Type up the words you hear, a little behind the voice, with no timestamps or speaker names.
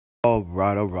All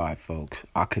right, folks.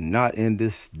 I could not end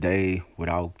this day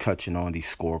without touching on these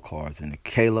scorecards in the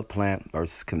Caleb Plant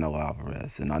versus Canelo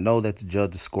Alvarez. And I know that the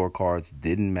judges' scorecards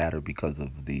didn't matter because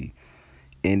of the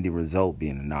ending result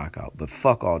being a knockout, but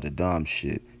fuck all the dumb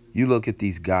shit. You look at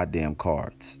these goddamn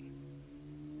cards.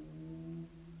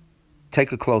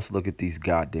 Take a close look at these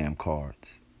goddamn cards.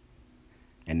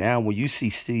 And now when you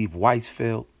see Steve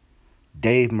Weisfeld,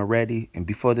 Dave Moretti, and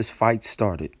before this fight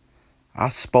started, I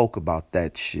spoke about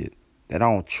that shit. That I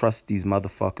don't trust these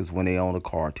motherfuckers when they own a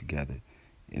car together.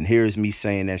 And here's me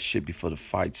saying that shit before the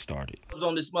fight started.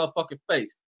 On this motherfucking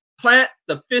face. Plant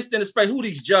the fist in his face. Who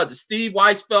these judges? Steve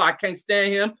Weisfeld, I can't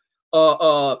stand him.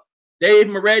 Dave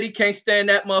Moretti, can't stand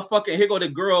that motherfucker. And here go the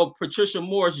girl, Patricia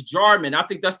Morris Jarman. I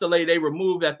think that's the lady they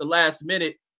removed at the last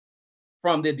minute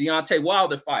from the Deontay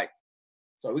Wilder fight.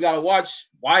 So we gotta watch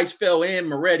Weisfeld and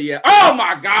Moretti. Oh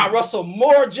my God, Russell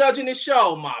Moore judging the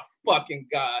show. My fucking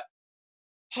God.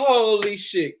 Holy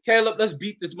shit. Caleb, let's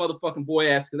beat this motherfucking boy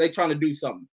ass because they trying to do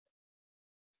something.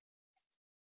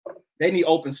 They need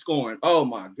open scoring. Oh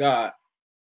my God.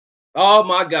 Oh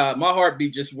my God. My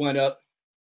heartbeat just went up.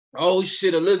 Oh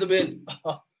shit, Elizabeth.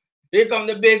 Here come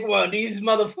the big one. These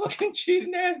motherfucking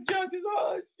cheating ass judges.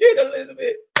 Oh shit,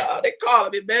 Elizabeth. Oh, they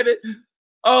calling me, baby.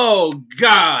 Oh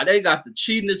God. They got the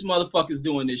cheatingest motherfuckers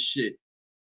doing this shit.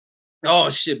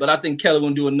 Oh shit. But I think Kelly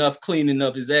won't do enough cleaning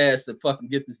up his ass to fucking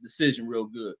get this decision real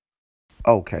good.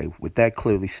 Okay, with that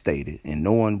clearly stated, and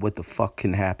knowing what the fuck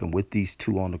can happen with these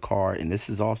two on the card, and this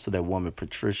is also that woman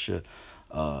Patricia,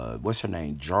 what's her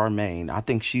name, Jarmaine. I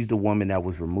think she's the woman that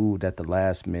was removed at the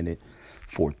last minute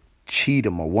for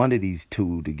Cheatham or one of these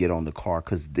two to get on the card,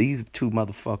 because these two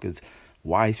motherfuckers,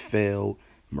 Weisfeld,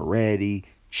 Moretti,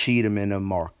 Cheatham, and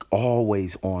them are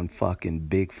always on fucking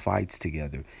big fights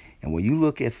together. And when you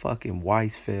look at fucking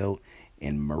Weisfeld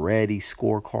and Moretti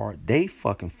scorecard, they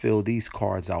fucking fill these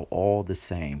cards out all the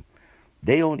same.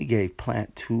 They only gave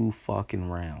Plant 2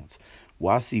 fucking rounds.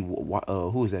 Well, I see, who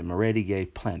was that? Moretti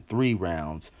gave Plant 3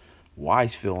 rounds.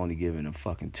 Weisfeld only giving them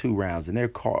fucking 2 rounds, and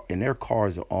their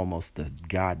cards are almost the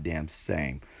goddamn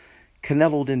same.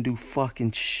 Canelo didn't do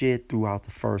fucking shit throughout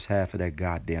the first half of that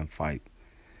goddamn fight.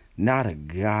 Not a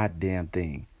goddamn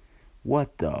thing.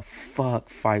 What the fuck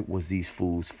fight was these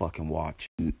fools fucking watching?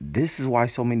 This is why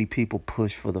so many people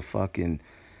push for the fucking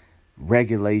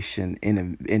regulation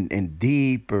and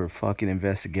deeper fucking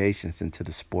investigations into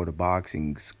the sport of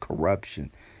boxing's corruption.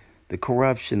 The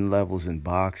corruption levels in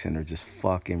boxing are just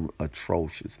fucking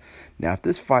atrocious. Now, if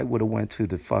this fight would have went to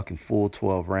the fucking full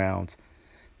 12 rounds,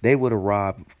 they would have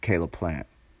robbed Caleb Plant.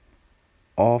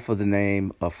 All for the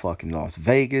name of fucking Las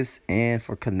Vegas and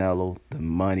for Canelo, the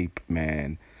money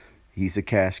man. He's a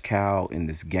cash cow in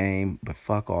this game, but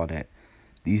fuck all that.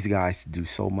 These guys do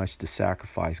so much to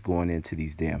sacrifice going into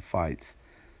these damn fights.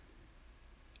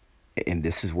 And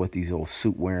this is what these old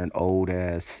suit wearing, old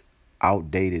ass,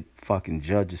 outdated fucking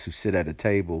judges who sit at a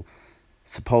table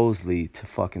supposedly to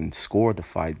fucking score the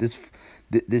fight. This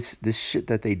shit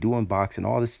that they do in boxing,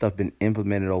 all this stuff been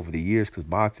implemented over the years because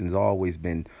boxing has always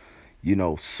been,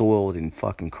 soiled in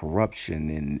fucking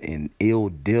corruption and ill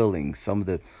dealing. Some of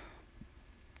the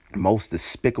most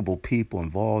despicable people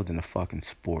involved in the fucking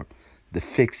sport. The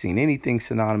fixing, anything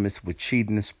synonymous with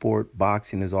cheating in sport,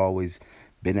 boxing has always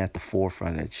been at the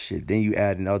forefront of that shit. Then you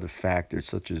add in other factors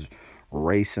such as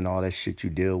race and all that shit you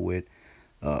deal with,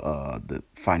 the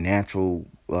financial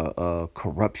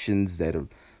corruptions that are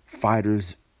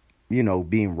fighters,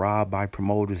 being robbed by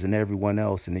promoters and everyone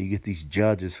else. And then you get these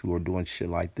judges who are doing shit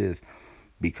like this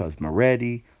because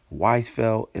Moretti,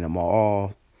 Weisfeld, and them are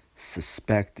all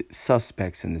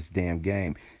suspects in this damn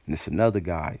game. And it's another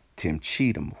guy, Tim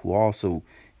Cheatham, who also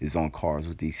is on cards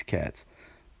with these cats.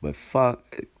 But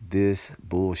fuck this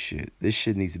bullshit. This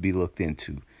shit needs to be looked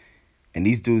into. And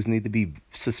these dudes need to be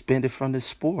suspended from this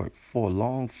sport for a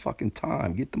long fucking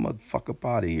time. Get the motherfucker up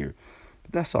out of here.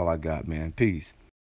 But that's all I got, man. Peace.